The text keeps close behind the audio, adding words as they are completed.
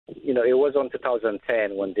it was on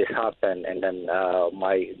 2010 when this happened, and then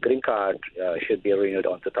my green card should be renewed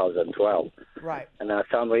on 2012. Right. And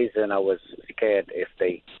some reason I was scared if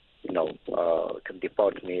they, can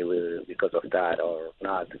deport me because of that or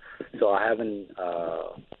not. So I haven't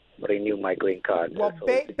renewed my green card. Well, so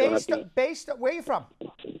based where are you from?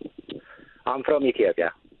 I'm from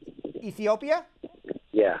Ethiopia. Ethiopia?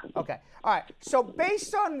 Yeah. Okay. All right. So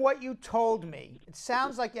based on what you told me, it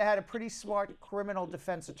sounds like you had a pretty smart criminal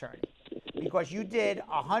defense attorney because you did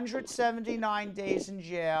 179 days in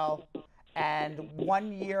jail and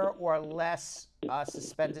 1 year or less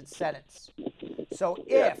suspended sentence. So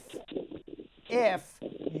if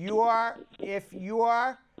you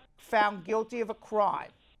are found guilty of a crime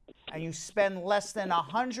and you spend less than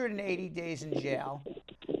 180 days in jail,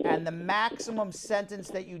 and the maximum sentence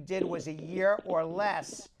that you did was a year or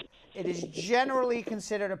less, it is generally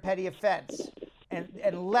considered a petty offense. And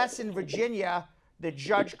unless in Virginia, the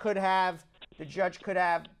judge could have,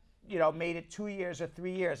 made it 2 years or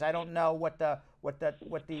 3 years. I don't know what the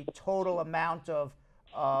total amount of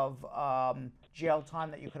jail time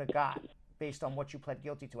that you could have got based on what you pled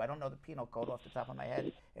guilty to. I don't know the penal code off the top of my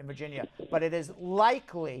head in Virginia, but it is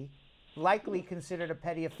likely considered a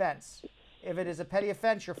petty offense. If it is a petty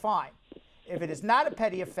offense, you're fine. If it is not a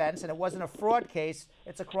petty offense and it wasn't a fraud case,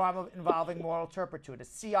 it's a crime involving moral turpitude, a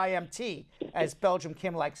CIMT, as Belgium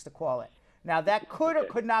Kim likes to call it. Now, that could or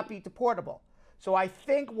could not be deportable. So I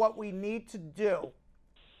think what we need to do,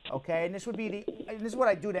 okay, and this is what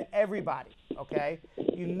I do to everybody, okay?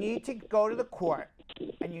 You need to go to the court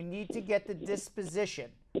and you need to get the disposition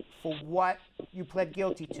for what you pled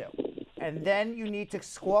guilty to. And then you need to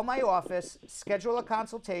call my office, schedule a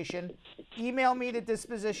consultation, email me the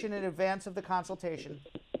disposition in advance of the consultation.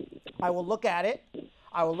 I will look at it.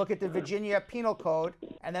 I will look at the Virginia Penal Code,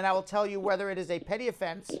 and then I will tell you whether it is a petty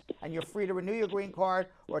offense and you're free to renew your green card,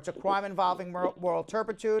 or it's a crime involving moral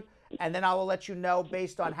turpitude, and then I will let you know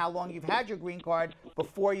based on how long you've had your green card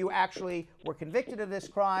before you actually were convicted of this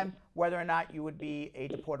crime, whether or not you would be a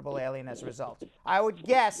deportable alien as a result. I would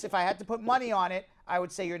guess, if I had to put money on it, I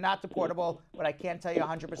would say you're not deportable, but I can't tell you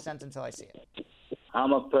 100% until I see it.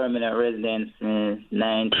 I'm a permanent resident since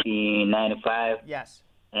 1995. Yes.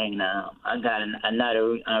 And I got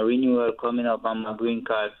another renewal coming up on my green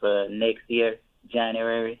card for next year,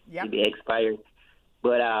 January, to be expired.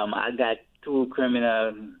 But I got 2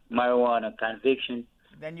 criminal marijuana convictions.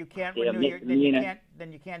 Then you can't renew your,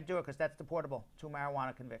 then you can't do it because that's deportable. 2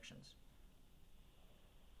 marijuana convictions.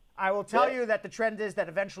 I will tell you that the trend is that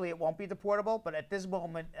eventually it won't be deportable, but at this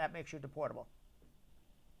moment that makes you deportable.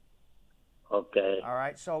 Okay. All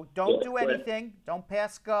right. So don't do anything. Don't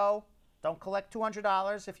pass go. Don't collect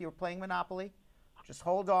 $200 if you're playing Monopoly. Just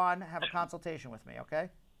hold on. Have a consultation with me,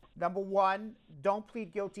 okay? Number 1, don't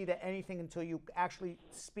plead guilty to anything until you actually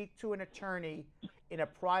speak to an attorney in a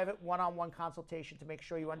private one-on-one consultation to make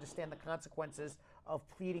sure you understand the consequences of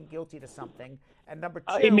pleading guilty to something. And number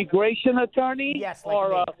 2... immigration attorney? Yes,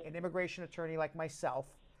 like me, an immigration attorney like myself.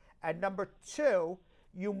 And number 2,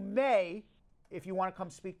 you may, if you want to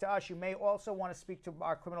come speak to us, you may also want to speak to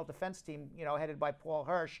our criminal defense team, headed by Paul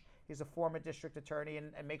Hirsch. He's a former district attorney,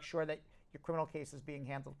 and make sure that your criminal case is being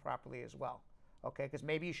handled properly as well. Okay, because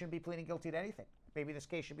maybe you shouldn't be pleading guilty to anything. Maybe this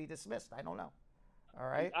case should be dismissed. I don't know. All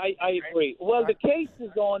right? I agree. Well, the case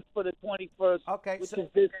is on for the 21st, which is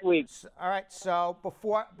this week. All right, so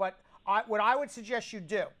what I would suggest you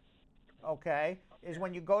do, okay, is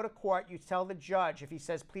when you go to court, you tell the judge, if he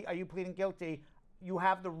says, are you pleading guilty, you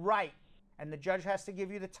have the right, and the judge has to give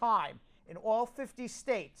you the time. In all 50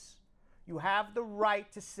 states, you have the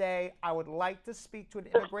right to say, I would like to speak to an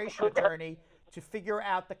immigration attorney to figure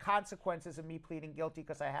out the consequences of me pleading guilty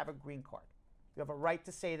because I have a green card. You have a right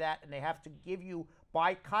to say that, and they have to give you,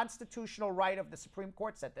 by constitutional right of the Supreme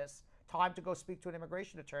Court said this, time to go speak to an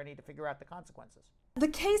immigration attorney to figure out the consequences. The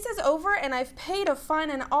case is over and I've paid a fine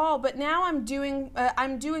and all, but now I'm doing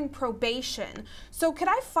probation. So could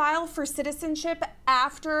I file for citizenship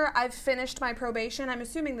after I've finished my probation? I'm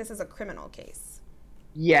assuming this is a criminal case.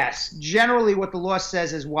 Yes. Generally, what the law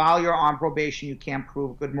says is while you're on probation, you can't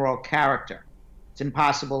prove good moral character. It's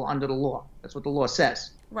impossible under the law. That's what the law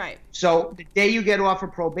says. Right. So the day you get off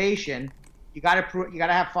of probation, you got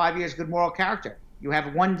to have 5 years good moral character. You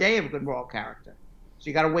have 1 day of good moral character. So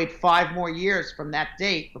you got to wait 5 more years from that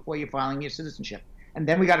date before you're filing your citizenship. And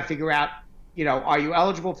then we got to figure out, are you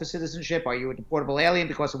eligible for citizenship? Are you a deportable alien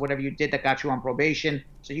because of whatever you did that got you on probation?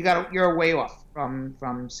 So you're way off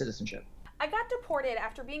from citizenship. I got deported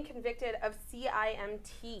after being convicted of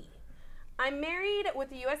CIMT. I'm married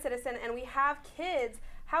with a U.S. citizen and we have kids.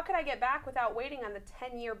 How could I get back without waiting on the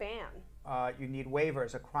 10-year ban? You need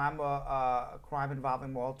waivers. A crime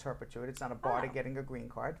involving moral turpitude. It's not a bar to getting a green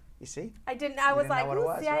card. You see? I didn't. I was like, ooh,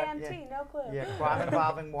 CIMT, right? No clue. Yeah, crime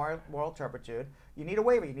involving moral turpitude. You need a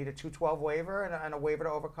waiver. You need a 212 waiver and a waiver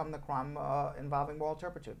to overcome the crime involving moral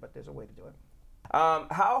turpitude. But there's a way to do it. How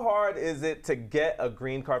hard is it to get a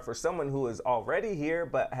green card for someone who is already here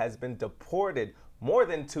but has been deported more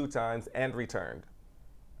than 2 times and returned?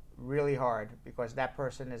 Really hard, because that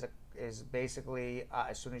person is basically,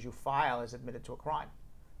 as soon as you file, is admitted to a crime.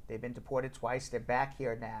 They've been deported twice. They're back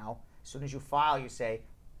here now. As soon as you file, you say,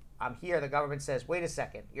 I'm here. The government says, wait a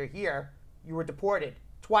second. You're here. You were deported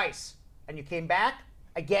twice, and you came back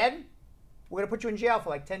again? We're going to put you in jail for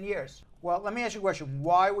like 10 years. Well, let me ask you a question.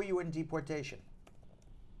 Why were you in deportation?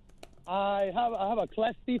 I have a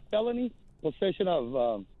Class C felony, possession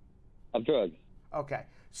of drugs. Okay.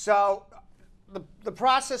 So the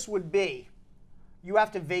process would be, you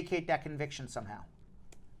have to vacate that conviction somehow.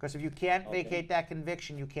 Because if you can't vacate that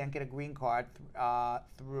conviction, you can't get a green card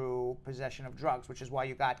through possession of drugs, which is why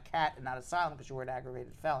you got CAT and not asylum, because you were an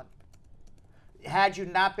aggravated felon. Had you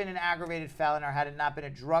not been an aggravated felon, or had it not been a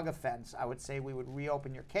drug offense, I would say we would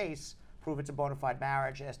reopen your case, prove it's a bona fide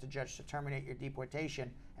marriage, ask the judge to terminate your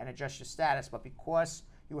deportation and adjust your status. But because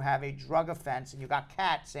you have a drug offense and you got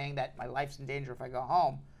CAT saying that my life's in danger if I go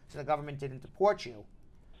home, so the government didn't deport you,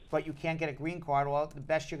 but you can't get a green card, well, the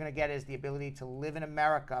best you're going to get is the ability to live in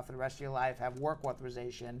America for the rest of your life, have work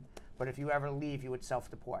authorization, but if you ever leave, you would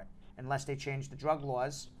self-deport, unless they change the drug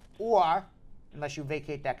laws, or unless you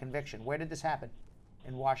vacate that conviction. Where did this happen?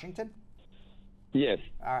 In Washington? Yes.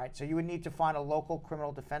 All right, so you would need to find a local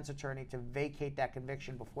criminal defense attorney to vacate that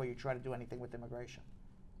conviction before you try to do anything with immigration.